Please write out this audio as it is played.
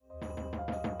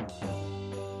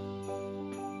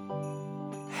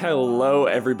Hello,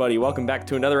 everybody. Welcome back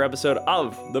to another episode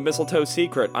of The Mistletoe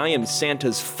Secret. I am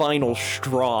Santa's final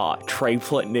straw, Trey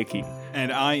Plotnicki.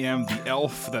 And I am the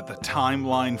elf that the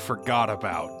timeline forgot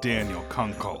about, Daniel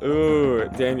Kunkel. Ooh,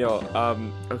 Daniel.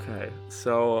 Okay,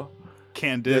 so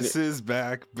Candace is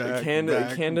back.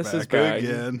 Candace is back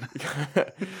again.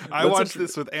 I watched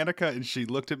this with Annika, and she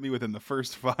looked at me within the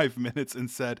first 5 minutes and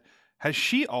said, "Has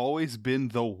she always been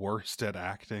the worst at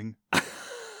acting?"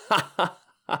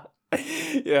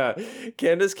 Yeah,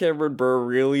 Candace Cameron Bure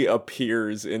really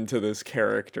appears into this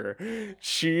character.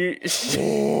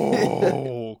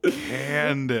 Oh,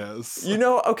 Candace. You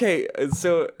know, okay,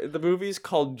 so the movie's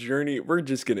called Journey.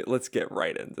 Let's get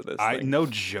right into this thing. No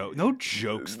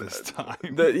jokes this time.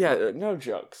 No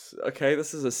jokes. Okay,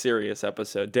 this is a serious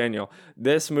episode. Daniel,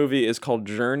 this movie is called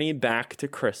Journey Back to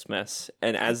Christmas,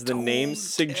 and as the name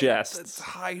suggests, the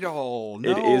title.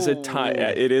 No. It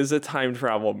is a time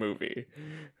travel movie.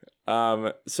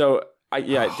 Daniel,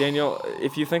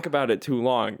 if you think about it too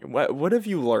long, what have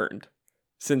you learned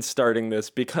since starting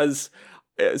this?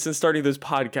 Since starting this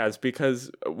podcast,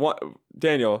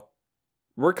 Daniel,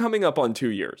 we're coming up on 2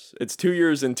 years. It's 2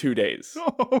 years and 2 days.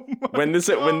 Oh when this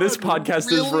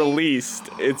podcast is released,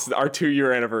 it's our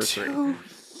 2-year anniversary. 2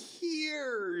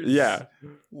 years. Yeah.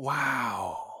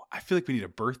 Wow. I feel like we need a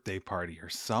birthday party or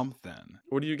something.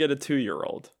 What do you get a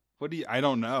 2-year-old? I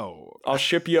don't know. I'll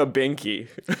ship you a binky.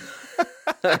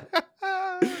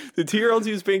 Do 2-year-olds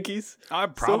use binkies?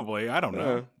 Probably. I don't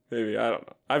know. Maybe. I don't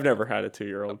know. I've never had a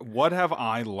 2-year-old. What have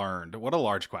I learned? What a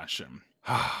large question.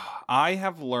 I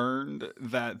have learned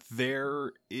that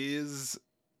there is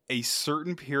a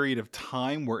certain period of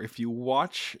time where if you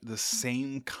watch the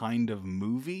same kind of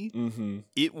movie,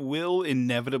 it will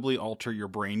inevitably alter your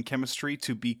brain chemistry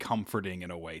to be comforting in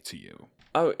a way to you.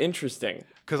 Oh, interesting.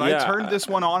 Because I turned this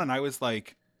one on and I was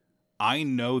like, I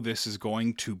know this is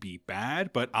going to be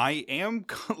bad, but I am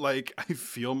I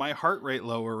feel my heart rate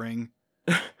lowering.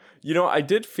 You know, I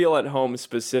did feel at home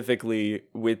specifically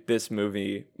with this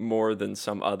movie more than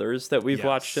some others that we've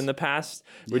watched in the past,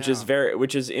 which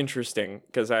is interesting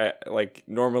because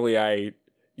normally I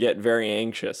get very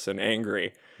anxious and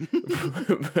angry watching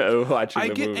the movies. I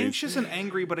get anxious and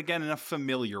angry, but again, in a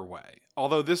familiar way.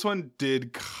 Although this one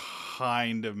did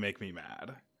kind of make me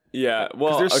mad. Yeah,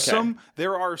 well, there's some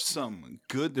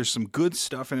good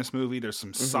stuff in this movie. There's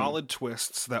some solid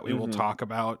twists that we will talk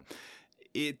about.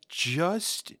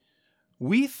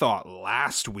 We thought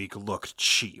last week looked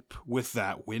cheap with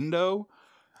that window.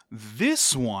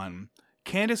 This one,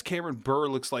 Candace Cameron Bure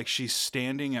looks like she's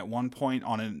standing at one point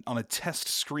on a test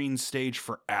screen stage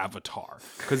for Avatar,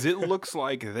 because it looks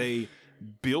like they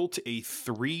built a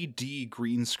 3D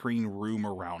green screen room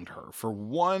around her for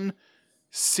one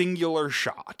singular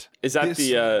shot. Is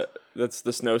that that's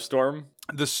the snowstorm?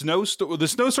 The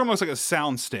snowstorm looks like a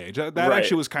soundstage. That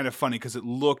actually was kind of funny because it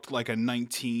looked like a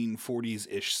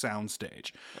 1940s-ish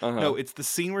soundstage. No, it's the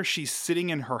scene where she's sitting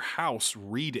in her house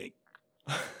reading.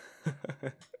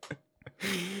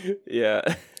 Yeah.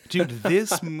 Dude,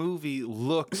 this movie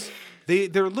looks...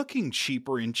 They're looking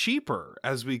cheaper and cheaper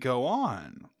as we go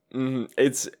on.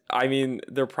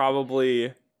 They're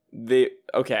probably...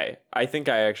 Okay, I think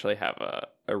I actually have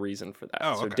a reason for that.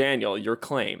 Oh, so, okay. Daniel, your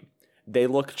claim, they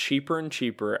look cheaper and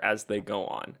cheaper as they go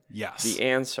on. Yes. The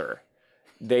answer,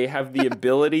 they have the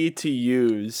ability to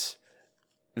use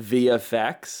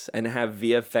VFX and have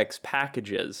VFX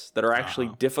packages that are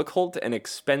actually difficult and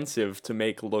expensive to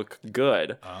make look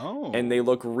good. Oh. And they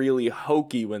look really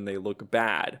hokey when they look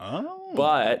bad. Oh.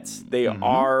 But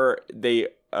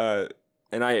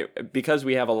because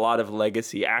we have a lot of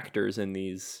legacy actors in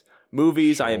these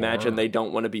movies, I imagine they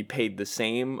don't want to be paid the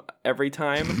same every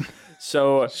time.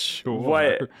 So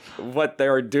what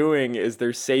they're doing is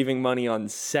they're saving money on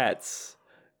sets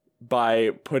by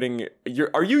putting...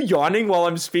 Are you yawning while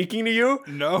I'm speaking to you?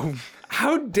 No.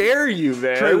 How dare you,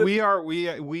 man? Trey,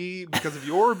 we because of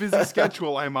your busy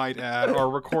schedule, I might add, are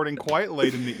recording quite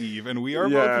late in the eve, and we are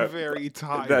both very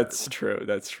tired. That's true.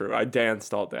 I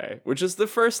danced all day, which is the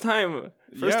first time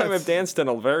I've danced in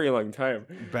a very long time.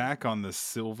 Back on the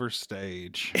silver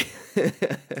stage.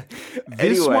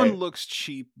 This one looks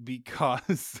cheap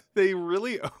because they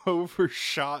really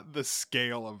overshot the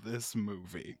scale of this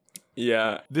movie.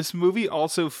 Yeah. This movie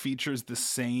also features the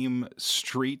same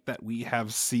street that we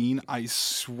have seen. I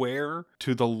swear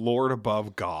to the Lord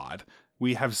above God,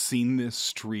 we have seen this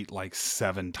street like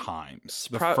 7 times.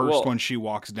 The first one she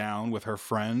walks down with her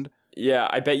friend. Yeah,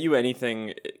 I bet you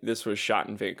anything this was shot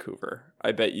in Vancouver.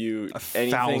 I bet you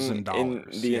anything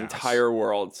 $1,000 in the entire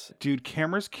world. Dude,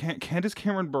 Candace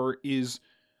Cameron Bure is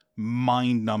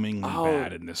mind-numbingly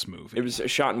bad in this movie. It was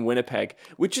shot in Winnipeg,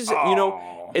 which is,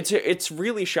 it's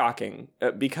really shocking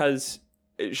because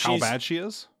she's... How bad she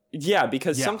is? Yeah,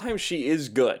 because sometimes she is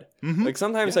good. Mm-hmm. Like,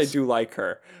 sometimes I do like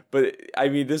her. But, I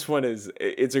mean, this one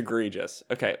it's egregious.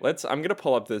 Okay, I'm going to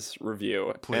pull up this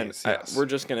review. Please, and yes.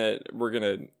 we're going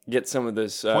to get some of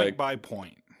this... point by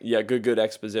point. Yeah, good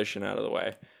exposition out of the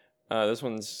way. This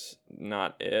one's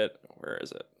not it. Where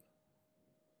is it?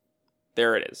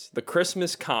 There it is. The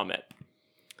Christmas Comet.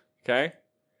 Okay?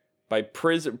 By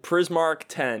Prismark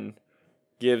 10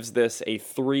 gives this a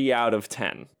 3 out of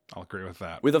 10. I'll agree with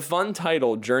that. With a fun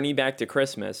title, Journey Back to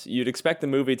Christmas, you'd expect the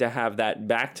movie to have that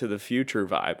Back to the Future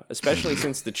vibe, especially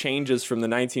since the changes from the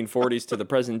 1940s to the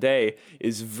present day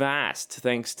is vast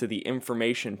thanks to the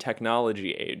information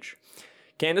technology age.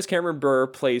 Candace Cameron Bure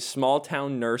plays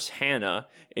small-town nurse Hannah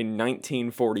in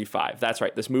 1945. That's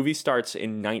right, this movie starts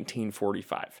in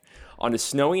 1945. On a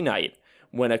snowy night,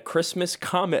 when a Christmas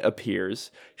comet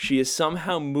appears, she is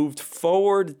somehow moved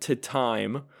forward to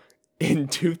time in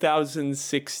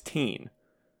 2016.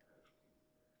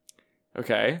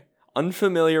 Okay.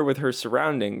 Unfamiliar with her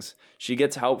surroundings, she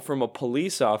gets help from a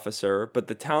police officer, but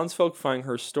the townsfolk find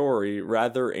her story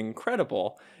rather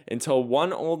incredible until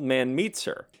one old man meets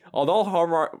her. Although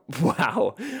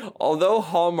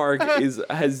Hallmark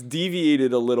has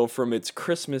deviated a little from its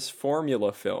Christmas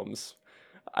formula films,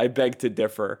 I beg to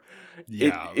differ.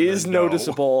 Yeah, it is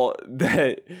noticeable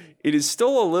that it is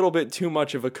still a little bit too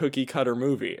much of a cookie cutter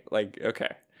movie. Like,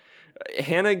 okay.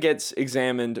 Hannah gets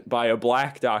examined by a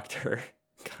black doctor.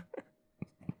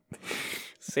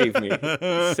 Save me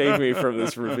from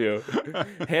this review.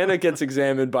 Hannah gets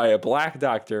examined by a black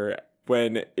doctor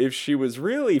when, if she was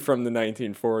really from the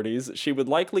 1940s, she would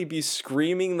likely be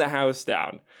screaming the house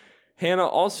down. Hannah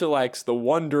also lacks the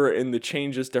wonder in the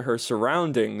changes to her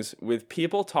surroundings, with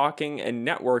people talking and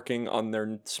networking on their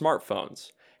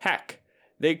smartphones. Heck,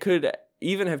 they could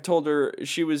even have told her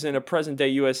she was in a present-day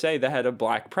USA that had a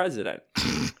black president.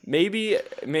 Maybe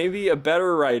a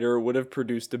better writer would have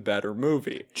produced a better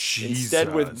movie. Jesus.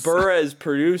 Instead, with Burr as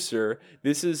producer,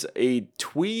 this is a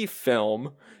twee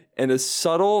film and a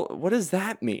subtle... What does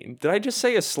that mean? Did I just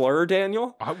say a slur,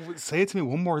 Daniel? I would say it to me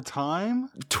one more time.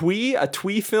 Twee? A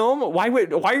twee film? Why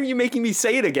are you making me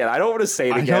say it again? I don't want to say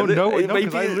it again. I don't know.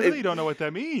 Because I literally don't know what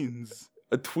that means.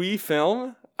 A twee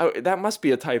film? Oh, that must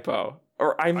be a typo.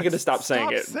 Or I'm going to stop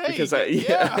saying it. Because you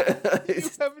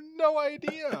have no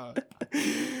idea.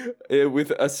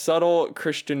 With a subtle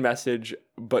Christian message,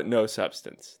 but no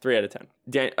substance. 3 out of 10.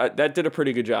 That did a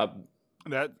pretty good job.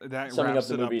 That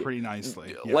wraps it up pretty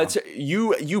nicely. Yeah. Let's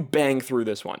you bang through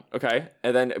this one, okay?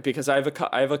 And then because I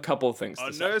have a couple of things.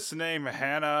 A nurse named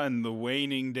Hannah in the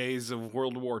waning days of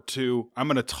World War II. I'm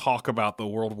going to talk about the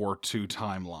World War II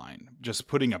timeline. Just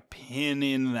putting a pin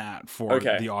in that for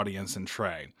the audience and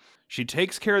Trey. She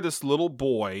takes care of this little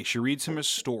boy. She reads him a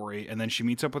story, and then she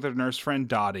meets up with her nurse friend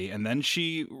Dottie. And then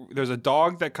there's a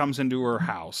dog that comes into her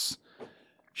house.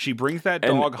 She brings that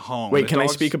dog home. Wait, can I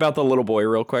speak about the little boy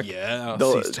real quick? Yeah,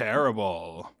 he's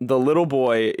terrible. The little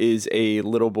boy is a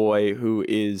little boy who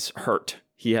is hurt.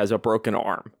 He has a broken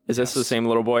arm. Is this the same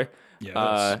little boy?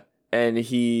 Yeah. And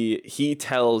he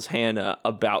tells Hannah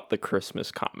about the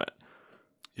Christmas comet.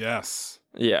 Yes.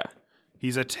 Yeah.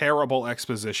 He's a terrible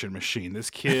exposition machine. This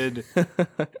kid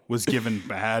was given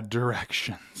bad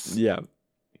directions. Yeah.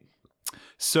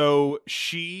 So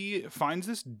she finds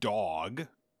this dog.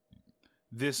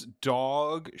 This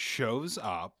dog shows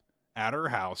up at her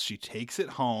house. She takes it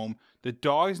home. The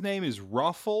dog's name is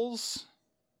Ruffles.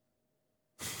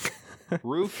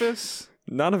 Rufus?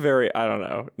 Not a very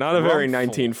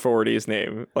 1940s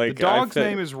name. Like, the dog's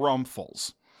name is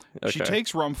Rumfles. Okay. She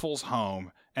takes Rumfles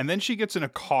home, and then she gets in a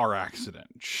car accident.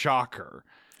 Shocker.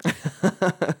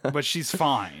 But she's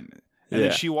fine. And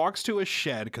then she walks to a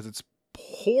shed because it's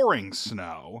pouring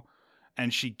snow.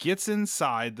 And she gets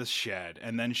inside the shed,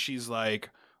 and then she's like,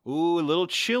 ooh, a little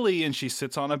chilly, and she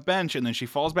sits on a bench, and then she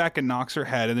falls back and knocks her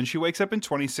head, and then she wakes up in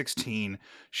 2016.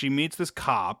 She meets this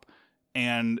cop,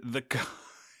 and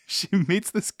she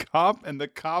meets this cop and the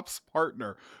cop's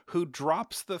partner, who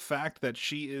drops the fact that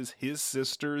she is his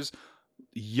sister's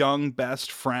young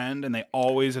best friend, and they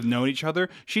always have known each other.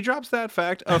 She drops that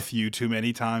fact a few too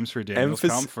many times for Daniel's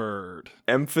comfort.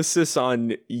 Emphasis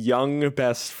on young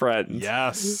best friend.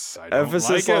 Yes.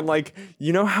 Emphasis on like,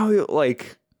 you know how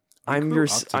like I'm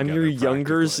your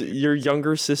younger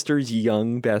sister's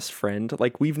young best friend.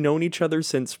 Like, we've known each other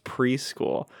since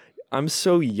preschool. I'm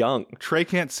so young. Trey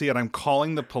can't see it. I'm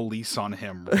calling the police on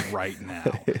him right now.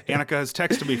 Annika has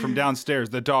texted me from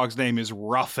downstairs. The dog's name is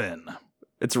Ruffin.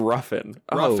 It's Ruffin.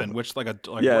 Ruffin, which like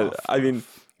yeah, rough. I mean,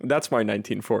 That's my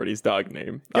 1940s dog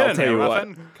name. Get I'll in tell here, you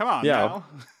Ruffin. Come on Yeah. now.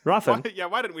 Ruffin.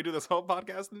 Why didn't we do this whole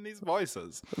podcast in these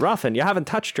voices? Ruffin, you haven't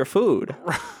touched your food.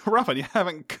 Ruffin, you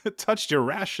haven't touched your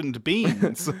rationed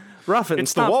beans. Ruffin,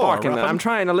 It's stop the war, barking. Ruffin. I'm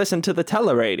trying to listen to the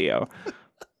teleradio.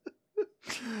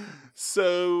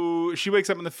 So she wakes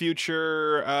up in the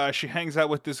future. She hangs out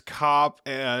with this cop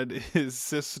and his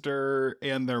sister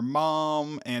and their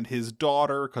mom and his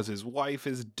daughter because his wife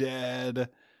is dead.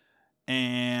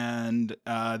 And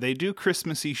they do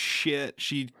Christmassy shit.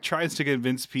 She tries to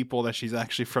convince people that she's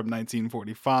actually from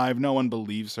 1945. No one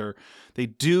believes her. They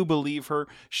do believe her.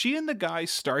 She and the guy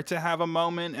start to have a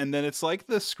moment, and then it's like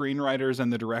the screenwriters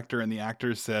and the director and the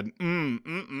actors said,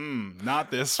 not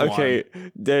this one. Okay,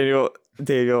 Daniel,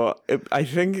 I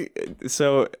think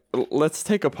so. Let's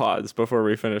take a pause before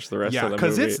we finish the rest of the movie. Yeah,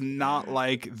 because it's not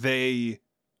like they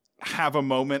have a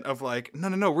moment of like,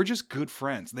 no, we're just good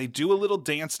friends. They do a little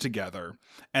dance together,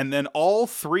 and then all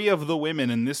three of the women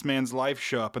in this man's life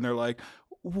show up, and they're like,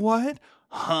 what?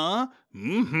 Huh?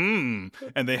 And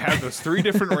they have those three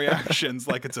different reactions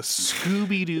like it's a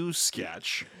Scooby-Doo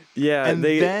sketch. Yeah, and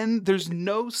then there's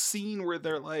no scene where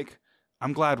they're like,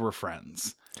 I'm glad we're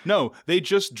friends. No, they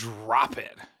just drop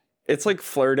it. It's like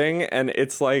flirting, and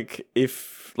it's like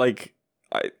if like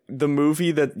the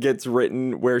movie that gets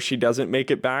written where she doesn't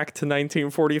make it back to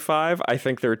 1945, I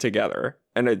think they're together,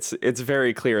 and it's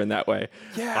very clear in that way.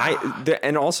 Yeah.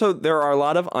 And also there are a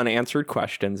lot of unanswered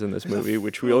questions in this movie,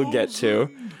 which we'll get to.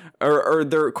 Or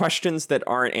there are questions that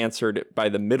aren't answered by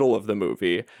the middle of the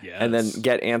movie, and then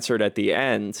get answered at the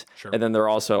end, and then there are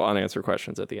also unanswered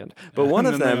questions at the end. But one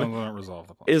of them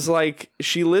is like,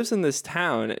 she lives in this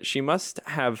town. She must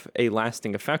have a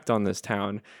lasting effect on this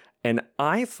town. And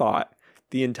I thought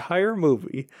the entire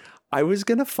movie, I was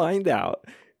going to find out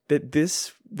that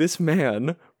this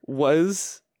man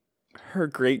was her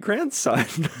great-grandson.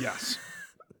 Yes.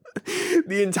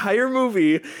 The entire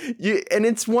movie, and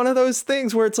it's one of those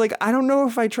things where it's like, I don't know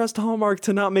if I trust Hallmark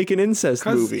to not make an incest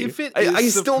movie. If it I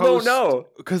still don't know.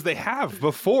 Because they have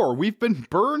before. We've been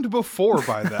burned before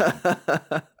by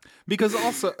them. Because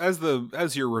also,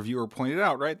 as your reviewer pointed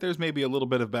out, right, there's maybe a little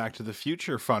bit of Back to the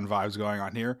Future fun vibes going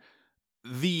on here.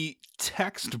 The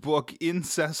textbook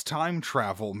incest time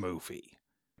travel movie.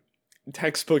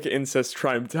 Textbook incest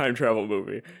time travel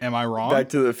movie. Am I wrong? Back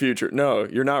to the Future. No,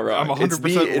 you're not wrong. I'm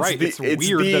 100% right. It's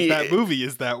weird that movie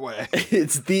is that way.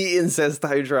 It's the incest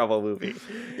time travel movie.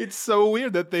 It's so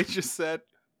weird that they just said,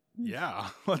 yeah,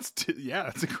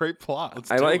 it's a great plot.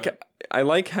 I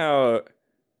like how,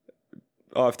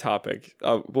 off topic,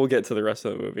 we'll get to the rest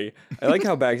of the movie. I like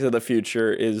how Back to the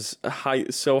Future is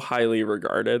so highly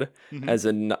regarded as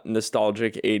a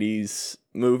nostalgic 80s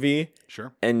movie.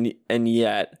 Sure. And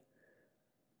yet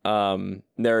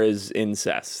there is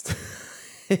incest.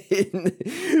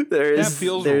 That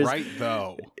feels right,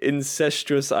 though.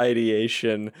 Incestuous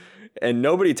ideation, and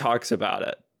nobody talks about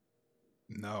it.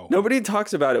 No. Nobody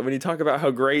talks about it when you talk about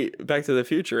how great Back to the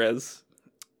Future is.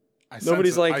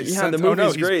 Nobody's like, the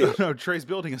movie's great. No, Trey's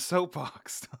building a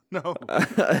soapbox. No.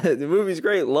 The movie's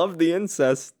great. Love the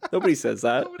incest. Nobody says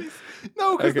that.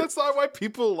 No, because that's not why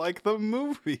people like the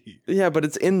movie. Yeah, but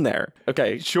it's in there.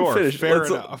 Okay, sure, fair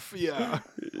enough. Yeah.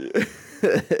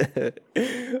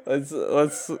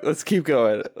 Let's keep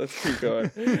going.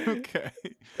 Okay.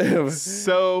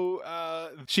 So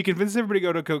she convinces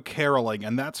everybody to go caroling,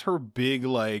 and that's her big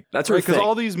That's her because thing.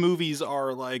 all these movies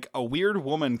are like a weird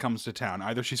woman comes to town.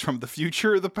 Either she's from the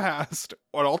future or the past,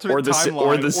 or an alternate timeline,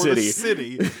 or the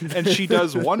city, and she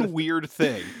does one weird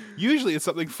thing. Usually, it's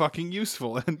something fucking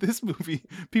useful. And this movie,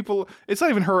 it's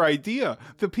not even her idea.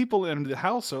 The people in the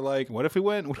house are like, "What if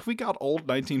we got old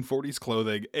 1940s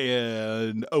clothing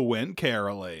and went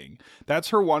caroling?" That's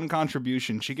her one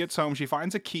contribution. She gets home, she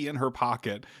finds a key in her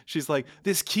pocket. She's like,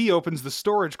 "This key opens the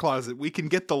storage closet. We can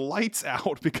get the lights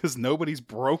out because nobody's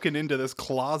broken into this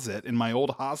closet in my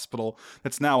old hospital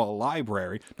that's now a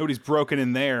library. Nobody's broken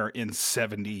in there in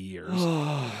 70 years."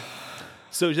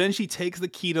 So then she takes the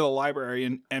key to the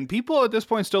library, and people at this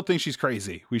point still think she's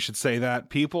crazy. We should say that.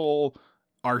 People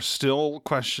are still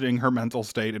questioning her mental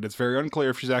state, and it's very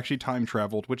unclear if she's actually time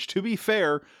traveled, which, to be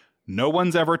fair, no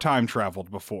one's ever time traveled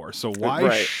before. So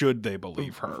why should they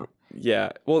believe her?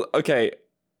 Yeah. Well, okay.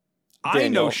 Daniel, I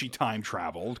know she time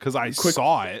traveled because I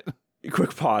saw it.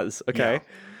 Quick pause. Okay.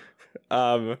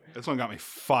 Yeah. This one got me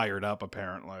fired up,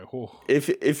 apparently. Ooh.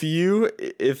 If you're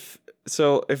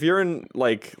in,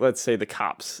 like, let's say the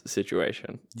cops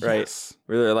situation, right? Yes.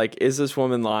 Where they're like, is this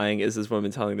woman lying? Is this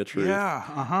woman telling the truth? Yeah.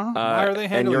 Why are they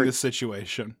handling this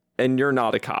situation? and you're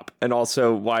not a cop. And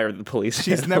also, why are the police?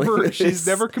 She's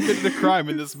never committed a crime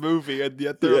in this movie, and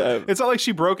yet it's not like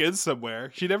she broke in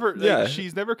somewhere. She's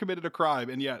never committed a crime,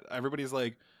 and yet everybody's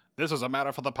like, this is a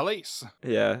matter for the police.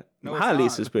 Yeah, no, highly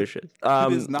suspicious.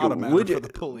 It is not a matter for the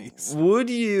police. Would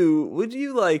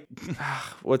you like?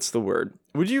 What's the word?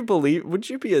 Would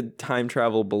you be a time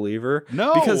travel believer?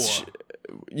 No, because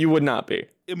you would not be.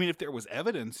 I mean, if there was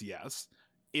evidence, yes.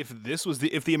 If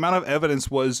the amount of evidence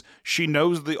was she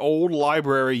knows the old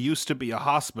library used to be a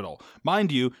hospital. Mind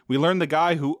you, we learned the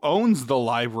guy who owns the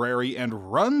library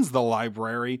and runs the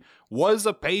library was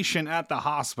a patient at the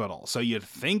hospital. So you'd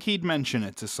think he'd mention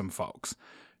it to some folks.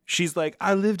 She's like,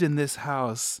 I lived in this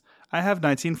house. I have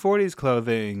 1940s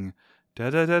clothing.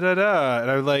 Da da da da da.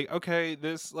 And I'm like, okay,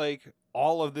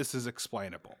 all of this is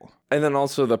explainable. And then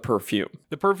also the perfume.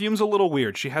 The perfume's a little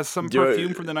weird. She has some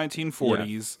perfume from the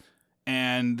 1940s. Yeah.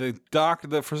 And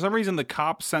for some reason, the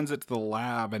cop sends it to the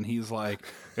lab, and he's like,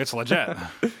 "It's legit.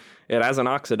 It hasn't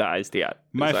oxidized yet."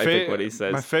 I think what he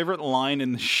says. My favorite line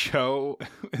in the show,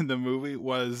 in the movie,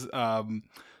 was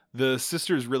the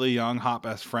sister's really young hot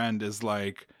best friend is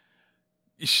like,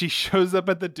 she shows up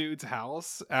at the dude's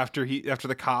house after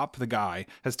the guy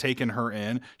has taken her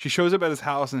in. She shows up at his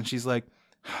house, and she's like,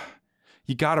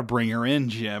 "You got to bring her in,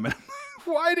 Jim."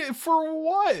 And for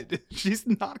what? She's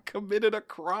not committed a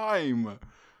crime.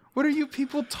 What are you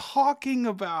people talking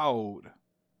about?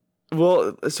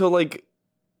 Well, so like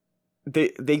they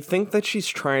think that she's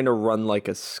trying to run like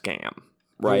a scam,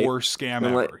 right? The worst scam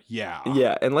ever. Yeah.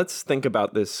 Yeah, and let's think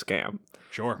about this scam.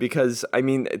 Sure. Because I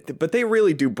mean, but they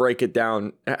really do break it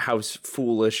down how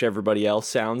foolish everybody else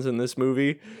sounds in this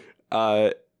movie,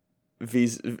 in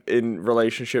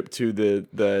relationship to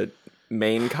the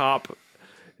main cop.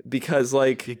 Because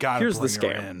like here's the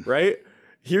scam, right?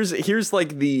 Here's the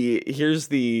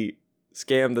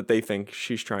scam that they think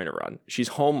she's trying to run. She's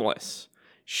homeless.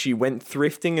 She went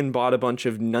thrifting and bought a bunch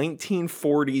of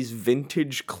 1940s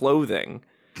vintage clothing,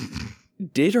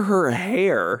 did her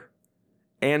hair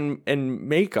and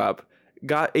makeup,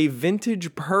 got a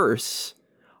vintage purse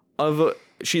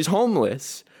she's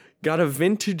homeless, got a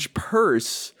vintage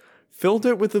purse, filled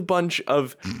it with a bunch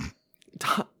of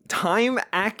time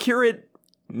accurate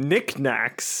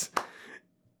knickknacks,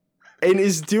 and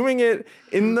is doing it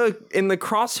in the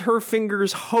cross her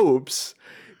fingers hopes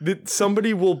that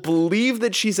somebody will believe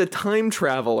that she's a time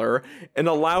traveler and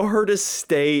allow her to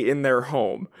stay in their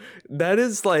home. That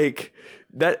is like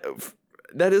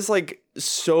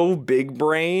so big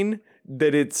brain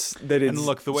that it's and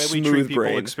look, the way we treat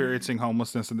people experiencing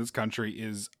homelessness in this country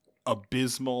is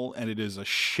abysmal, and it is a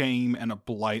shame and a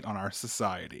blight on our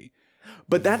society.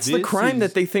 But that's the crime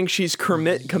that they think she's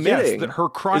committing. Yes, that her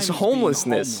crime is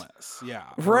homelessness. Homeless. Yeah,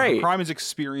 right. Her crime is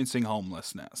experiencing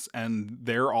homelessness, and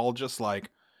they're all just like,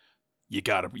 "You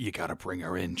gotta bring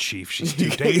her in, Chief. She's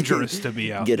too dangerous to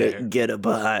be out there. Get her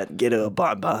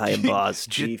behind boss,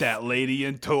 Chief. Get that lady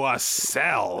into a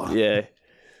cell." Yeah,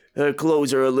 her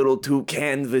clothes are a little too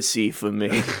canvassy for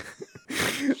me.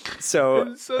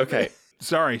 So okay,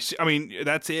 sorry. I mean,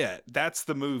 that's it. That's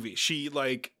the movie. She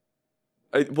like.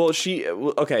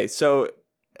 Okay, so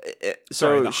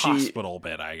the hospital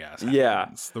bit, I guess. Yeah,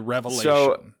 it's the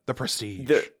revelation, the prestige,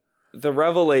 the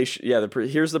revelation. Yeah,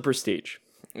 here's the prestige.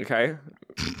 Okay.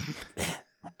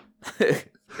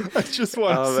 I just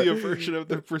want to see a version of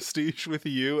the prestige with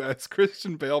you as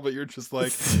Christian Bale, but you're just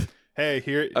like, hey,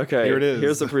 here it is.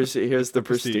 Here's the prestige. Here's the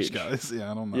prestige, guys.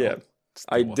 Yeah, I don't know. Yeah.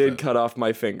 I did cut off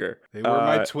my finger. They were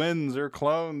my twins or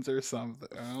clones or something.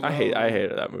 I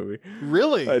hated that movie.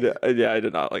 Really? I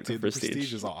did not like the Prestige. The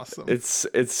Prestige is awesome.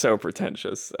 It's so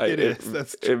pretentious. It is.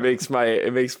 That's true.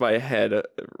 It makes my head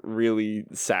really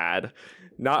sad.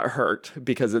 Not hurt,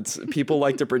 because it's people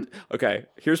like to okay,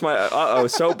 here's my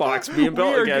soapbox being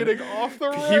built again. Getting off the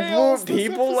rails.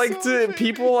 People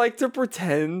like to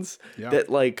pretend that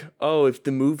like, oh, if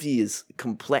the movie is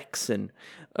complex and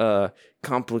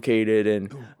complicated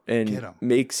and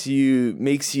makes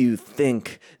you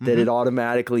think that it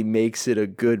automatically makes it a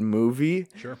good movie.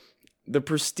 Sure. The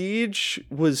Prestige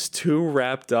was too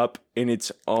wrapped up in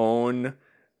its own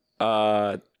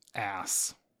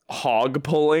ass hog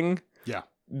pulling. Yeah.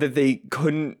 That they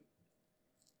couldn't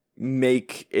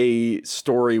make a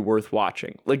story worth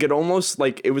watching. Like it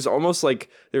was almost like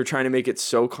they were trying to make it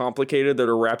so complicated that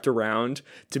it wrapped around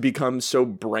to become so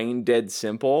brain dead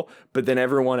simple, but then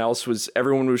everyone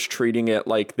was treating it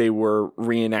like they were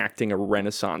reenacting a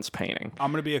Renaissance painting.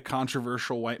 I'm going to be a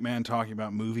controversial white man talking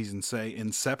about movies and say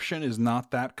Inception is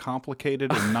not that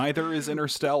complicated, and neither is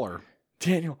Interstellar.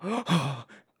 Daniel.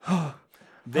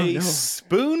 They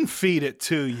spoon feed it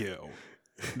to you.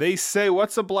 They say,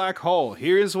 what's a black hole?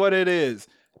 Here's what it is.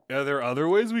 Are there other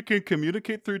ways we can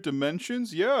communicate through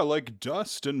dimensions? Yeah, like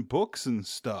dust and books and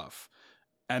stuff.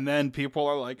 And then people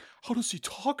are like, how does he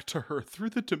talk to her through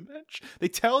the dimension? They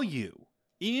tell you.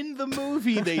 In the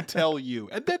movie, they tell you.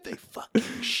 And then they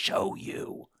fucking show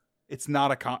you. It's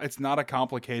not a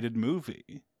complicated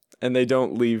movie. And they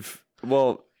don't leave...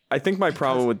 Well, I think my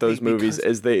problem with those movies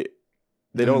is they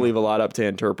don't leave a lot up to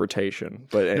interpretation.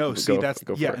 But no, see,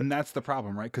 and that's the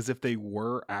problem, right? Because if they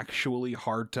were actually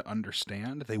hard to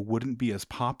understand, they wouldn't be as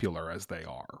popular as they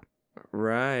are.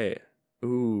 Right.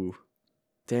 Ooh.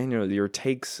 Daniel, your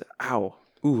takes... Ow.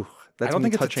 Ooh. That's I don't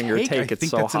think touching it's a take. Your take. I think it's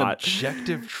so that's hot. An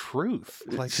objective truth.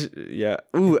 Like, yeah.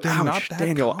 Ooh, ouch,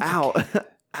 Daniel. Ow.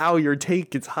 Ow, your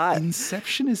take. It's hot.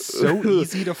 Inception is so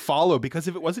easy to follow because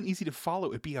if it wasn't easy to follow,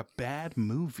 it'd be a bad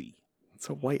movie. It's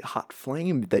a white hot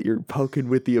flame that you're poking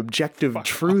with the objective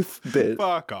truth bit.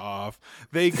 Fuck off.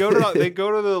 They go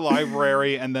to the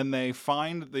library and then they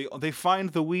find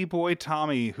the wee boy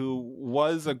Tommy, who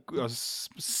was a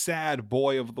sad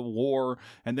boy of the war,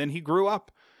 and then he grew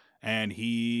up. And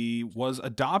he was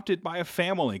adopted by a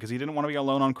family because he didn't want to be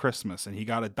alone on Christmas. And he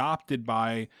got adopted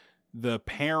by the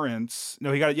parents.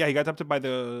 No, he got adopted by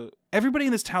everybody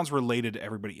in this town's related to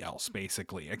everybody else,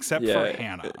 basically, except for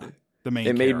Hannah, the main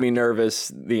character. It made me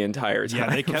nervous the entire time.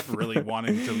 Yeah, they kept really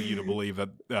wanting you to believe that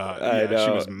she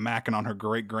was macking on her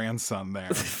great-grandson there.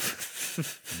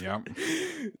 Yep.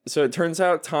 So it turns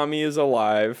out Tommy is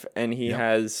alive, and he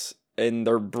has... And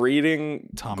they're breeding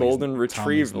golden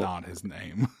retrievers. Tommy's not his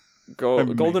name.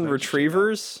 Golden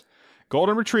retrievers?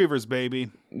 Golden retrievers, baby.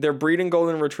 They're breeding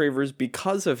golden retrievers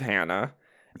because of Hannah.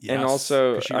 Yes, and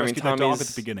also, she rescued that dog at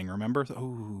the beginning, remember?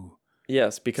 Ooh.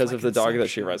 Yes, because of the dog that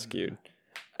she rescued.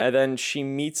 And then she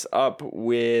meets up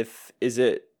with,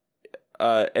 at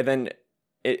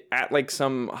like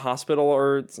some hospital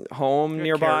or home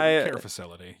nearby. Care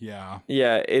facility, yeah.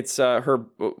 Yeah, it's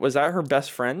was that her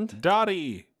best friend?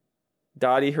 Dottie,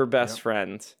 her best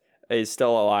friend, is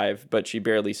still alive, but she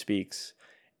barely speaks.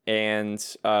 And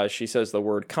she says the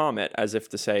word comet as if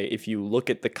to say, if you look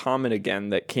at the comet again,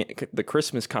 the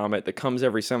Christmas comet that comes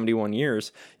every 71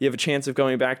 years, you have a chance of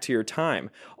going back to your time.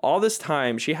 All this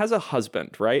time, she has a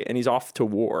husband, right? And he's off to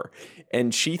war.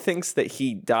 And she thinks that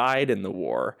he died in the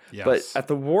war. Yes. But at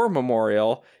the war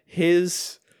memorial,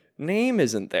 his name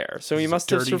isn't there. So he must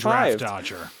have survived. Draft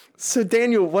dodger. So,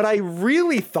 Daniel, what I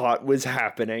really thought was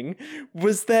happening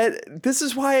was that this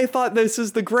is why I thought this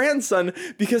is the grandson,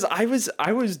 because I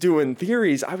was doing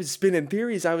theories. I was spinning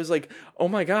theories. I was like, oh,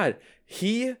 my God,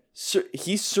 he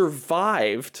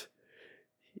survived.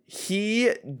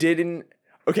 He didn't.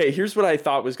 OK, here's what I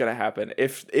thought was going to happen.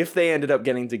 If they ended up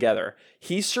getting together,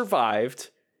 he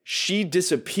survived. She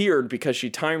disappeared because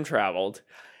she time traveled.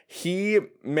 He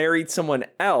married someone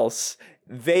else.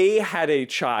 They had a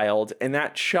child, and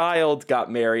that child got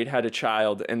married, had a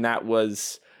child, and that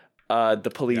was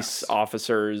the police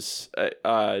officer's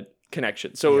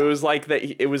connection. So it was like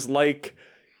that. It was like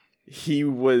she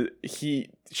was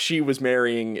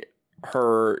marrying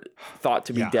her thought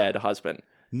to be dead husband.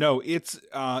 No, it's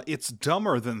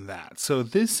dumber than that. So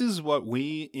this is what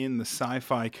we in the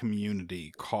sci-fi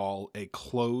community call a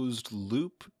closed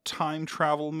loop time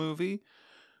travel movie.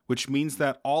 Which means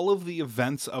that all of the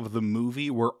events of the movie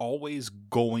were always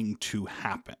going to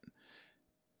happen.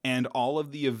 And all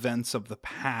of the events of the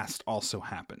past also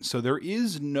happen. So there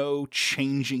is no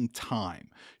changing time.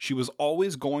 She was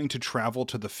always going to travel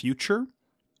to the future,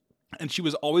 and she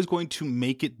was always going to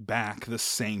make it back the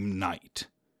same night,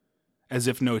 as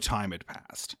if no time had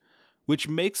passed. Which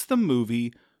makes the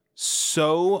movie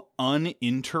so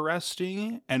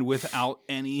uninteresting and without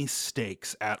any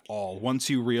stakes at all once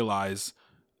you realize...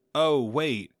 oh,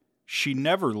 wait, she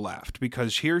never left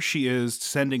because here she is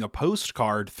sending a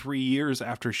postcard 3 years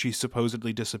after she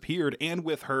supposedly disappeared and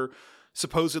with her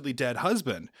supposedly dead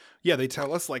husband. Yeah, they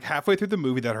tell us like halfway through the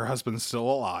movie that her husband's still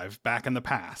alive back in the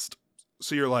past.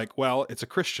 So you're like, well, it's a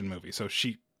Christian movie, so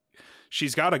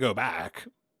she's got to go back.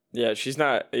 Yeah, she's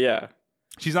not going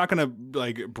to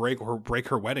like break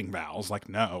her wedding vows. Like,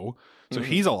 no. So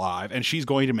he's alive and she's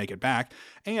going to make it back.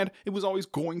 And it was always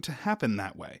going to happen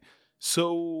that way.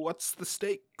 So what's the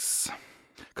stakes?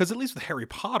 Because at least with Harry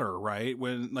Potter, right?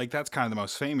 When like that's kind of the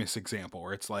most famous example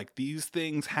where it's like these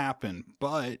things happen,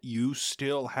 but you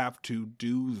still have to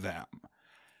do them.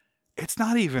 It's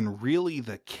not even really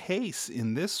the case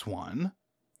in this one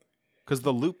because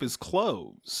the loop is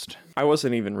cllosed. I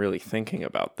wasn't even really thinking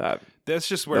about that. That's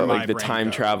just where my like the brain time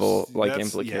goes. travel like That's,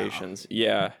 implications.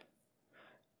 Yeah.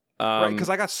 Right, because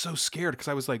I got so scared because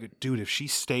I was like, dude, if she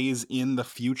stays in the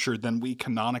future, then we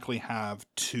canonically have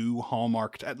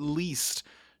at least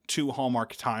two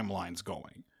Hallmark timelines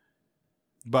going.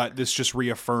 But this just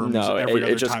reaffirms No, every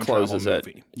other just time travel closes it.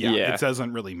 movie. Yeah. It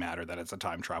doesn't really matter that it's a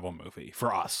time travel movie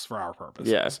for us, for our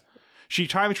purposes. Yeah. She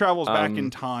time travels back in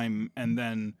time, and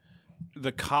then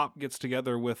the cop gets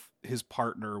together with his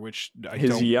partner, which I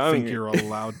don't think you're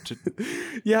allowed to.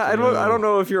 Yeah, I don't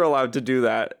know if you're allowed to do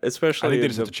that, especially. I think they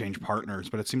just have to change partners,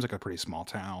 but it seems like a pretty small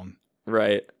town.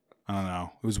 Right. I don't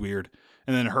know. It was weird.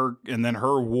 And then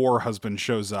her war husband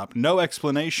shows up. No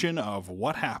explanation of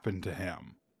what happened to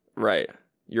him. Right.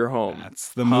 You're home.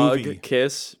 That's the Hug, movie.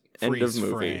 Kiss, end Freeze of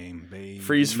movie. frame, baby.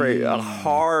 Freeze frame. A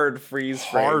hard freeze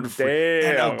frame.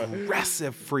 Damn. Damn. An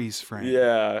aggressive freeze frame.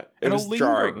 Yeah. It was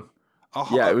jarring.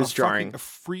 Yeah, it was jarring. A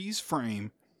freeze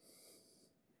frame.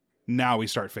 Now we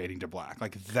start fading to black.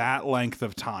 Like that length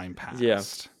of time passed. Yeah.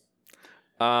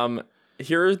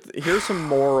 Here's some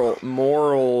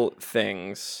moral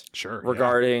things. Sure.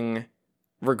 Regarding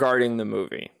the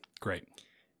movie. Great.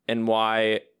 And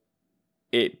why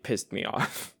it pissed me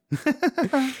off.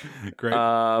 Great.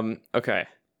 Okay.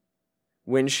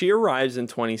 When she arrives in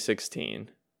 2016,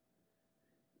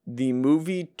 the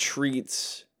movie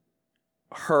treats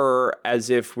her as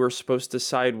if we're supposed to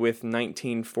side with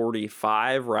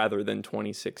 1945 rather than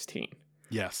 2016.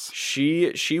 Yes.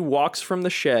 She walks from the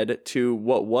shed to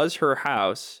what was her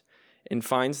house and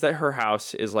finds that her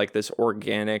house is like this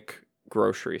organic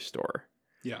grocery store.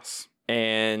 Yes.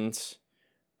 And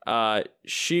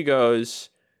she goes,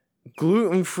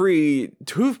 gluten-free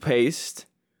toothpaste.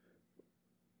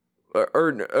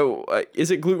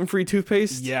 Is it gluten-free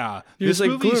toothpaste? Yeah. It's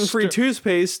like gluten-free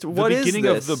toothpaste. What is this? The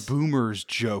beginning of the boomers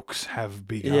jokes have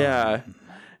begun. Yeah.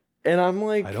 And I'm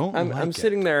like, I'm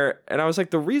sitting there and I was like,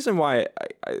 the reason why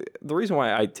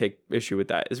I take issue with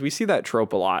that is we see that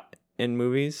trope a lot in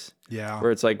movies. Yeah. Where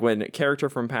it's like when a character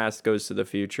from past goes to the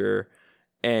future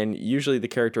and usually the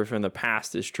character from the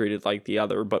past is treated like the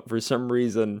other, but for some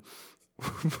reason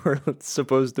we're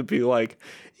supposed to be like,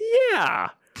 yeah,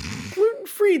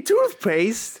 gluten-free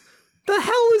toothpaste? The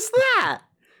hell is that?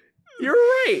 You're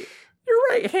right. You're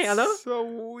right, Hannah. So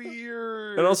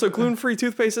weird. And also, gluten-free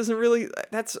toothpaste isn't really...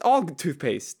 That's all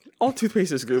toothpaste. All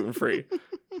toothpaste is gluten-free.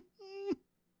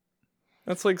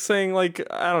 That's like saying, like,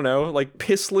 I don't know, like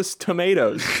pissless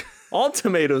tomatoes. All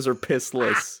tomatoes are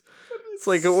pissless. It's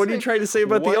like, what are you trying to say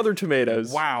about the other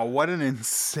tomatoes? Wow, what an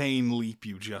insane leap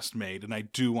you just made. And I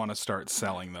do want to start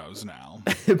selling those now.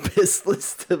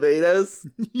 Pissless tomatoes?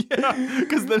 Yeah,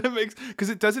 because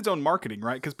it does its own marketing,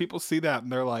 right? Because people see that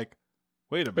and they're like,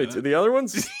 wait a minute. Wait, the other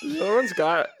ones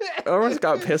got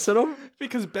piss in them?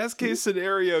 Because best case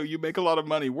scenario, you make a lot of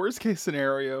money. Worst case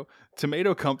scenario,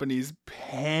 tomato companies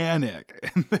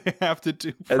panic and they have to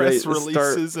do press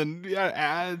releases and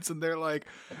ads. And they're like,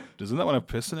 doesn't that one have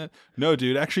piss in it? No,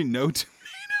 dude, actually no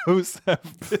tomatoes have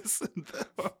piss in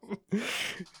them.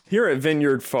 Here at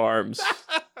Vineyard Farms,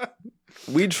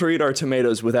 we treat our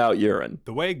tomatoes without urine.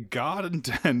 The way God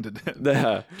intended it.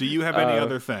 Do you have any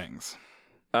other things?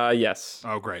 Yes.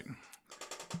 Oh, great.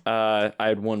 I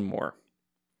had one more.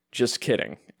 Just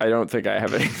kidding. I don't think I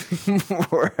have anything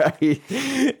more. I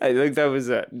think that was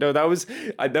it. No, those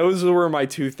were my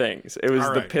two things. It was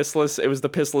the pissless. It was the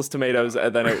pissless tomatoes,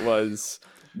 and then it was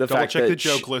the double fact check that the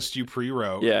joke list you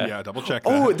pre-wrote. Yeah, double check that.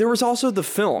 Oh, there was also the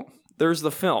film. There's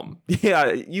the film.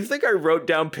 Yeah, you think I wrote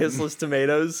down pissless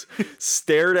tomatoes,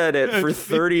 stared at it for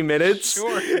 30 minutes,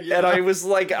 and I was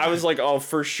like, oh,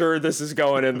 for sure this is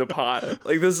going in the pot.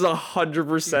 Like this is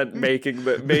 100% making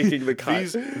the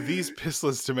cut. These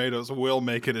pissless tomatoes will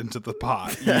make it into the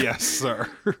pot. Yes, sir.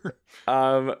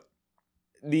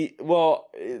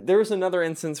 There was another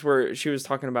instance where she was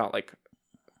talking about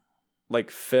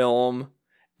like film.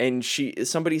 And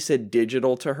somebody said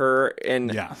digital to her,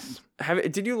 and yes.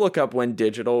 Did you look up when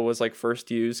digital was like first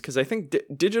used? Because I think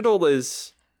digital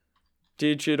is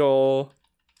digital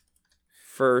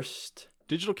first.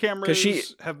 Digital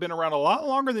cameras have been around a lot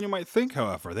longer than you might think.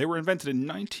 However, they were invented in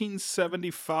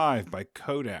 1975 by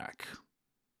Kodak.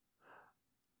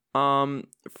 Wow,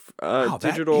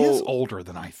 digital that is older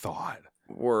than I thought.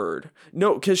 Word.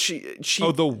 No, because she.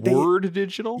 Oh, word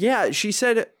digital. Yeah, she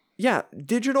said. Yeah,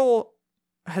 digital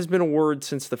has been a word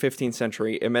since the 15th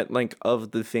century. It meant like of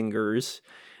the fingers.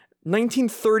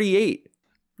 1938,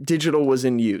 digital was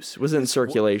in use, was in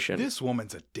circulation. This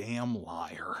woman's a damn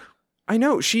liar. I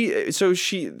know. They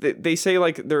say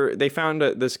like they found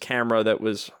this camera that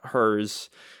was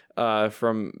hers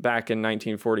from back in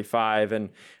 1945, and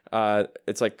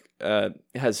it's like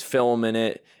has film in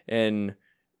it, and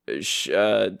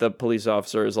the police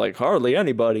officer is like, hardly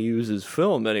anybody uses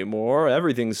film anymore.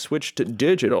 Everything's switched to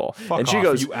digital. Fuck and she off,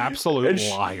 goes, you absolute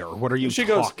liar. What are you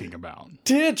talking about?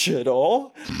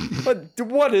 Digital?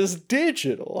 What is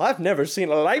digital? I've never seen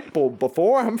a light bulb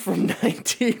before. I'm from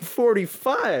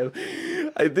 1945.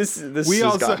 This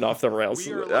has gotten off the rails.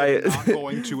 We are not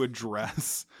going to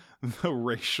address the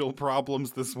racial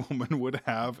problems this woman would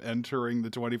have entering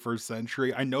the 21st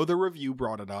century. I know the review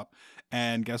brought it up,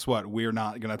 and guess what? We're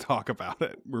not going to talk about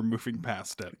it. We're moving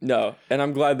past it. No, and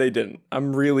I'm glad they didn't.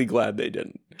 I'm really glad they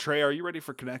didn't. Trey, are you ready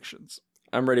for connections?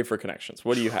 I'm ready for connections.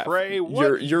 What do you have? Trey,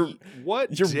 you're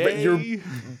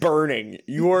burning.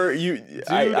 This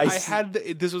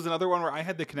was another one where I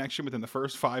had the connection within the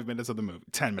first 5 minutes of the movie.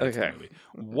 10 minutes of the movie.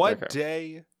 What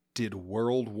day did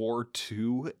World War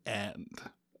II end?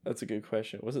 That's a good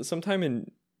question. Was it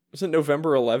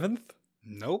November 11th?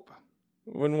 Nope.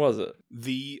 When was it?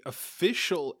 The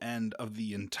official end of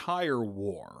the entire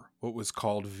war, what was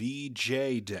called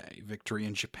VJ Day, Victory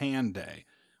in Japan Day,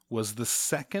 was the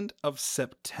 2nd of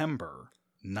September,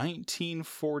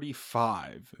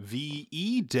 1945.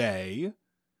 VE Day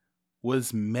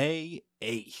was May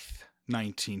 8th,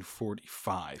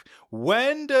 1945.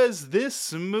 When does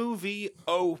this movie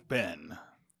open?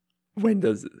 When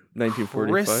does it? 1945?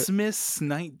 Christmas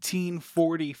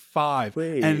 1945.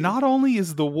 Wait. And not only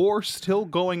is the war still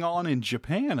going on in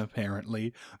Japan,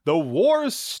 apparently, the war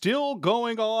is still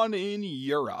going on in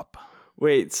Europe.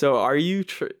 Wait, so are you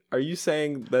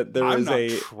saying that there was I'm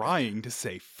not trying to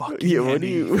say fucking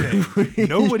anything.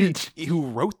 Nobody who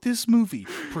wrote this movie,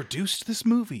 produced this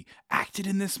movie, acted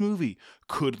in this movie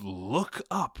could look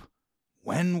up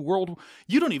when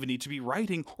You don't even need to be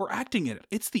writing or acting in it.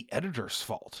 It's the editor's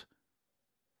fault.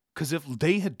 Because if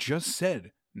they had just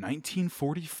said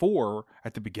 1944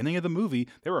 at the beginning of the movie,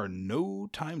 there are no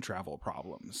time travel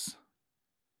problems.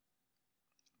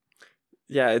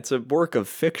 Yeah, it's a work of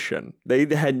fiction. They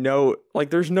had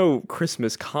there's no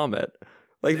Christmas comet.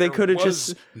 They could have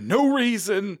just... no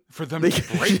reason for them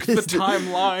to break the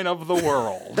timeline of the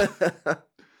world.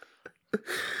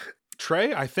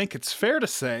 Trey, I think it's fair to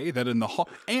say that in the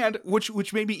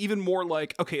which made me even more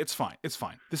like, okay, it's fine.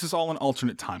 This is all an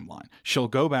alternate timeline. She'll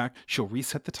go back, she'll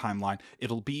reset the timeline,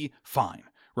 it'll be fine,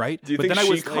 right? Do you think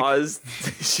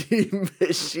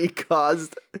she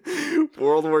caused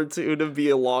World War II to be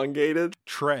elongated?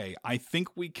 Trey, I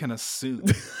think we can assume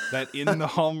that in the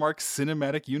Hallmark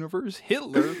Cinematic Universe,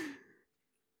 Hitler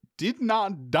did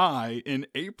not die in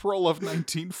April of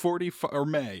 1945, or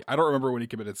May. I don't remember when he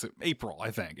committed. April,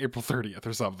 I think. April 30th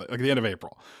or something, like the end of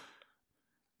April.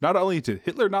 Not only did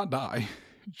Hitler not die,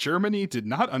 Germany did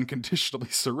not unconditionally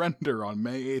surrender on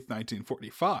May 8th,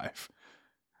 1945.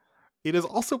 It is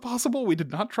also possible we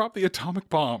did not drop the atomic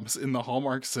bombs in the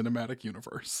Hallmark Cinematic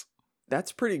Universe.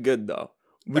 That's pretty good, though.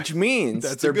 Which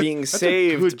means they're being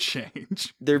saved. That's a good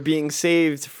change. They're being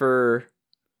saved for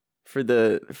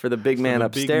the big man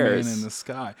upstairs. Big man in the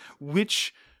sky.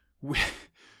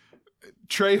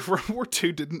 Trey, World War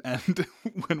II didn't end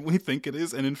when we think it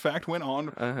is, and in fact went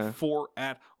on for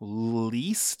at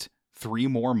least 3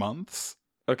 more months.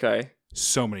 Okay.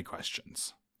 So many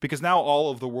questions. Because now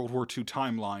all of the World War II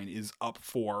timeline is up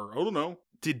for, I don't know,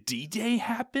 did D-Day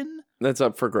happen? That's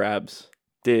up for grabs.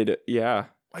 Did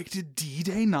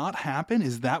D-Day not happen?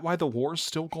 Is that why the war's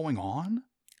still going on?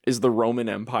 Is the Roman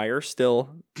Empire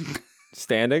still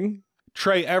standing?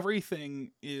 Trey,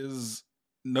 everything is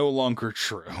no longer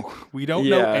true. We don't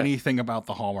know anything about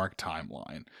the Hallmark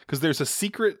timeline. Because there's a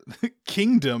secret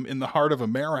kingdom in the heart of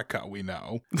America, we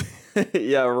know.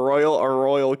 Yeah, a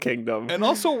royal kingdom. And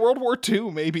also World War II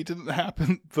maybe didn't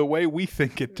happen the way we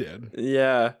think it did.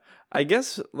 Yeah. I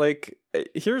guess,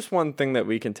 here's one thing that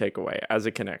we can take away as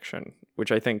a connection,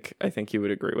 which I think you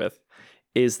would agree with.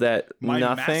 Is that my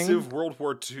massive World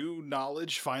War II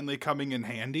knowledge finally coming in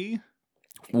handy?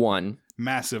 One.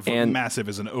 Massive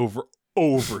is an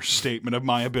overstatement of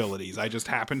my abilities. I just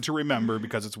happen to remember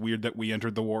because it's weird that we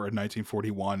entered the war in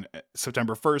 1941,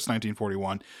 September 1st,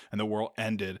 1941, and the war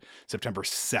ended September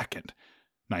 2nd,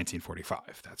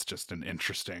 1945. That's just an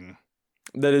interesting...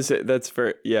 That is it. That's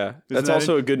very, yeah. That's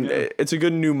also a good, it's a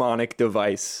good mnemonic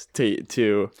device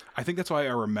to... I think that's why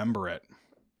I remember it.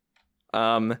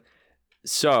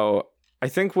 So I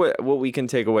think what we can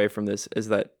take away from this is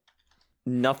that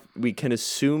we can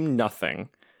assume nothing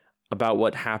about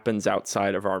what happens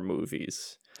outside of our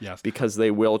movies. Yes. Because they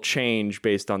will change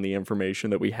based on the information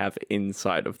that we have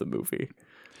inside of the movie.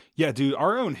 Yeah, dude,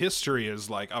 our own history is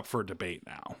up for debate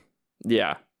now.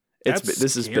 Yeah.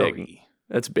 This is big.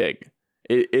 That's big.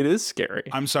 It is scary.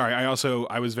 I'm sorry.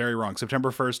 I was very wrong. September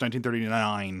 1st,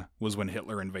 1939 was when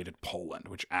Hitler invaded Poland,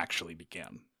 which actually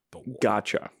began the war.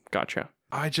 Gotcha.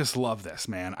 I just love this,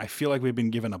 man. I feel like we've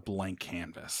been given a blank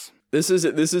canvas. This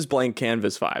is blank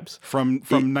canvas vibes. From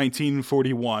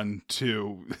 1941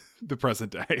 to the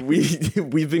present day.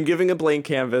 We've been giving a blank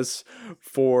canvas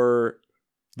for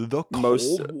the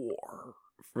Cold War.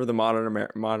 For the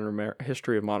modern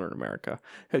history of modern America.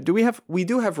 We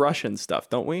do have Russian stuff,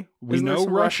 don't we? We know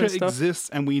Russia exists,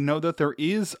 and we know that there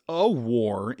is a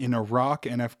war in Iraq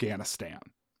and Afghanistan.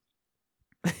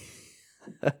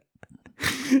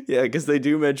 Yeah, because they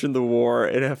do mention the war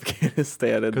in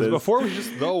Afghanistan. Because before it was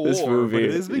just the war, movie. But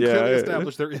it has been clearly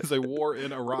established there is a war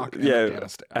in Iraq and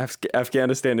Afghanistan.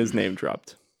 Afghanistan is name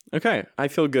dropped. Okay, I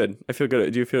feel good.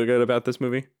 Do you feel good about this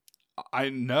movie? I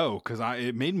know, because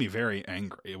it made me very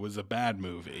angry. It was a bad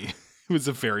movie. It was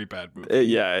a very bad movie.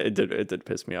 It did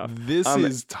piss me off.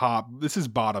 This is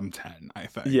bottom 10, I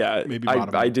think. Yeah, maybe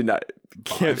bottom I did not.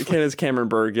 Candace Cameron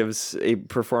Bure gives a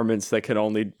performance that can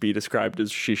only be described as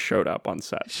she showed up on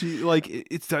set. She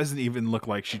it doesn't even look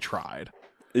like she tried.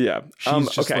 Yeah, she's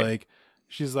just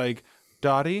she's like,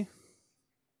 Dottie.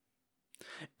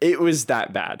 It was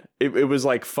that bad. It was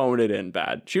like phone it in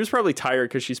bad. She was probably tired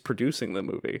because she's producing the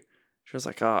movie. She was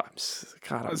like, "Oh, I'm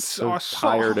so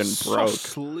tired and broke, so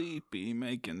sleepy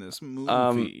making this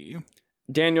movie."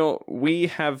 Daniel, we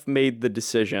have made the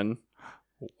decision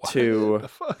to. What the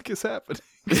fuck is happening?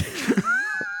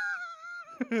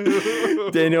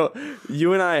 Daniel,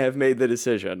 you and I have made the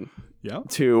decision. Yeah.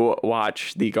 To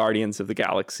watch the Guardians of the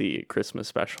Galaxy Christmas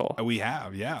special. We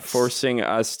have, yes. Forcing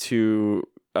us to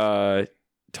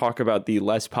talk about the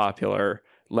less popular,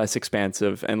 less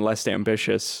expansive, and less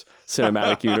ambitious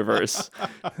cinematic universe,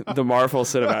 the Marvel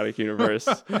Cinematic Universe.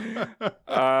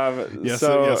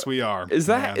 Yes, we are. Is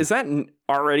that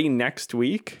already next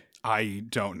week? I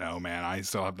don't know, man. I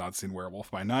still have not seen Werewolf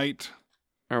by Night.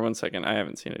 Or 1 second, I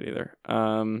haven't seen it either.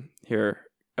 Here,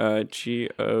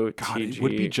 GOTG. God, it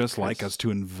would be just like us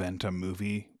to invent a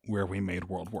movie where we made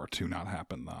World War II not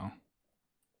happen, though.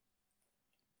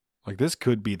 Like, this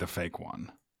could be the fake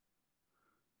one.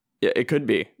 Yeah, it could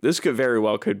be. This could very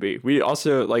well could be. We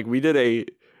also we did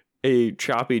a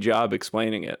choppy job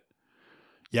explaining it.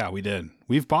 Yeah, we did.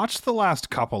 We've botched the last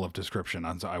couple of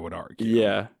descriptions, I would argue.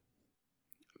 Yeah,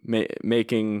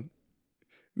 making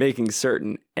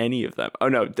certain any of them. Oh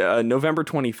no, November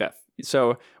 25th.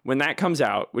 So when that comes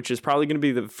out, which is probably going to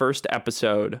be the first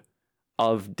episode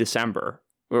of December,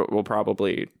 we'll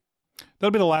probably. That'll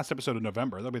be the last episode of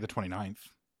November. That'll be the 29th.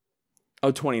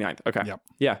 Oh, 29th. Okay. Yep.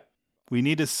 Yeah. We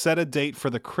need to set a date for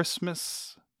the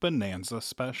Christmas Bonanza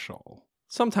special.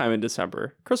 Sometime in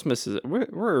December. Christmas is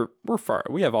we're far.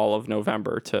 We have all of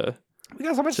November to. We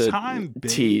got so much time.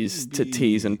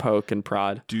 Tease and poke and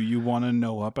prod. Do you want to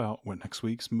know about next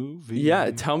week's movie?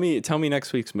 Yeah, tell me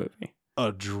next week's movie.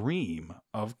 A Dream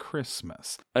of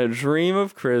Christmas. A Dream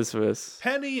of Christmas.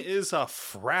 Penny is a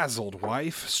frazzled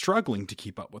wife struggling to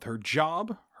keep up with her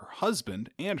job, her husband,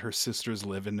 and her sister's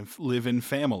live-in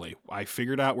family. I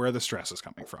figured out where the stress is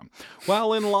coming from.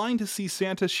 While in line to see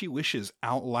Santa, she wishes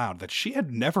out loud that she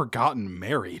had never gotten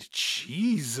married.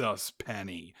 Jesus,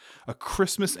 Penny. A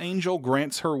Christmas angel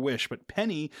grants her wish, but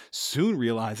Penny soon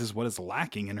realizes what is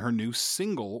lacking in her new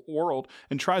single world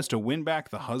and tries to win back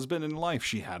the husband and life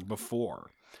she had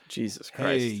before. Jesus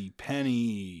Christ. Hey,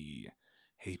 Penny.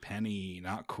 Hey, Penny.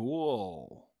 Not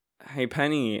cool. Hey,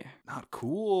 Penny. Not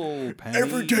cool, Penny.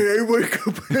 Every day I wake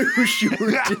up and I wish you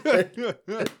were dead.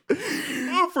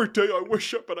 Every day I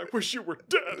wish up and I wish you were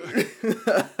dead.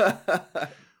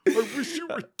 I wish you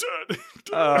were dead.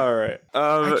 All right.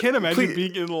 I can't imagine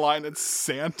being in line at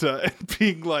Santa and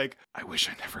being like, I wish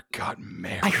I never got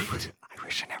married. I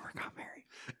wish I never got married.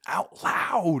 Out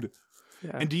loud.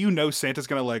 Yeah. And do you know Santa's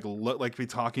gonna be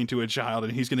talking to a child,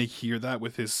 and he's gonna hear that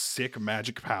with his sick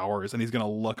magic powers, and he's gonna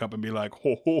look up and be like,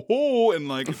 ho ho ho, and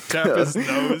tap his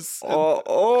nose. He's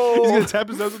gonna tap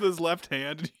his nose with his left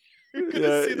hand. And you're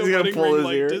gonna see the wedding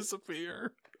ring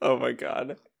disappear. Oh my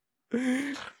god.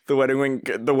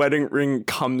 The wedding ring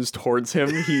comes towards him.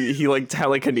 He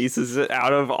telekinesis it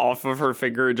off of her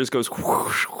finger. It just goes.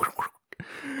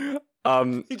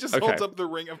 He just holds up the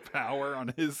ring of power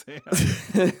on his hand.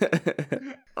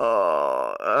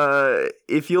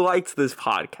 If you liked this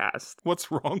podcast,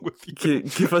 what's wrong with you?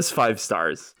 Give us 5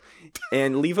 stars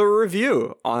and leave a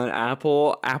review on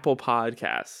Apple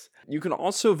Podcasts. You can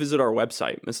also visit our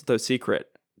website,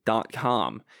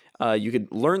 mistletoesecret.com. You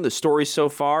could learn the story so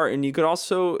far, and you could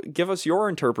also give us your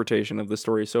interpretation of the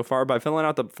story so far by filling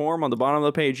out the form on the bottom of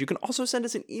the page. You can also send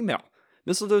us an email.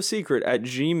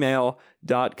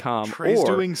 mistletoesecret@gmail.com. Trey's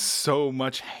doing so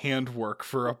much handwork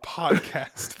for a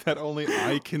podcast that only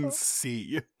I can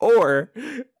see. Or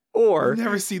Or I've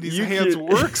never seen these you hands could-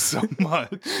 work so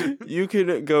much. You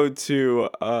can go to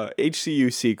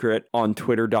HCU Secret on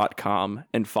twitter.com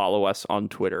and follow us on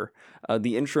Twitter.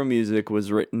 The intro music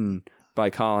was written by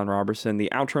Colin Robertson. The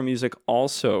outro music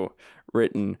also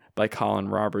written by Colin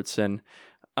Robertson.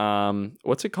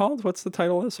 What's it called? What's the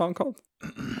title of the song called?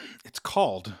 It's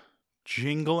called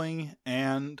Jingling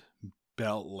and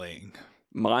Belting.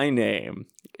 My name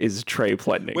is Trey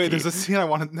Pletnicki. Wait, there's a scene I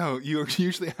want to know. You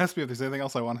usually ask me if there's anything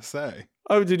else I want to say.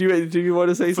 Oh, did you want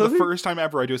to say For something? the first time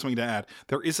ever, I do have something to add.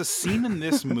 There is a scene in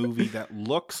this movie that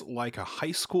looks like a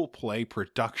high school play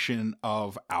production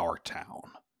of Our Town.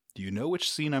 Do you know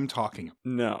which scene I'm talking about?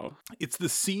 No. It's the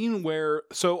scene where,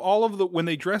 when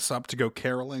they dress up to go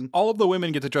caroling, all of the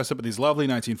women get to dress up in these lovely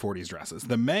 1940s dresses.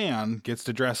 The man gets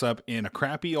to dress up in a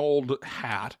crappy old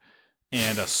hat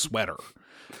and a sweater.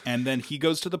 And then he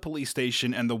goes to the police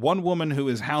station, and the one woman who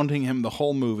is hounding him the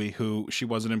whole movie, who she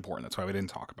wasn't important, that's why we didn't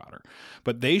talk about her.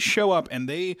 But they show up, and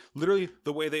they literally,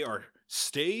 the way they are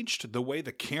staged, the way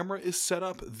the camera is set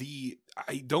up,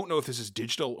 I don't know if this is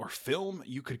digital or film.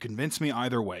 You could convince me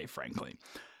either way, frankly.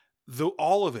 Though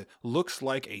all of it looks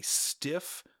like a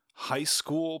stiff high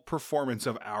school performance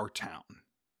of Our Town.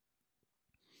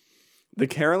 The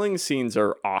caroling scenes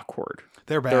are awkward.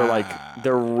 They're bad.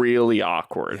 They're really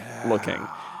awkward looking.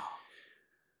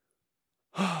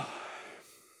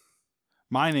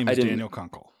 My name is Daniel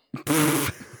Kunkel.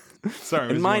 Sorry.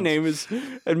 And my name is Trey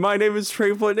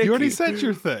Pletnicki. You already said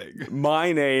your thing.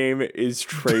 My name is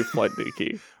Trey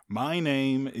Pletnicki. My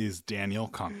name is Daniel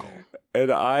Kunkel.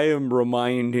 And I am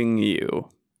reminding you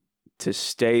to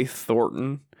stay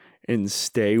Thornton and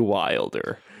stay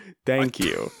Wilder. Thank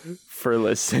you for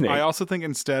listening. I also think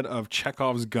instead of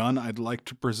Chekhov's gun, I'd like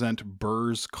to present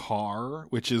Burr's Car,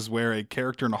 which is where a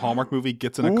character in a Hallmark movie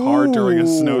gets in a car during a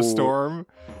snowstorm.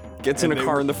 Gets in a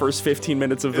car in the first 15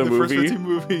 minutes of the movie. In the first 15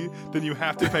 movie, then you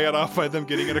have to pay it off by them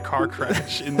getting in a car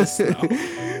crash in the snow.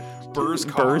 Burr's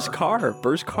Car. Burr's Car.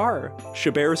 Burr's Car.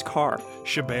 Chabert's Car.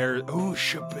 Chabert's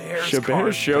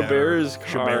Car. Chabert's Car.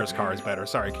 Chabert's Car is better.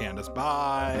 Sorry, Candace.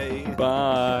 Bye.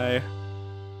 Bye.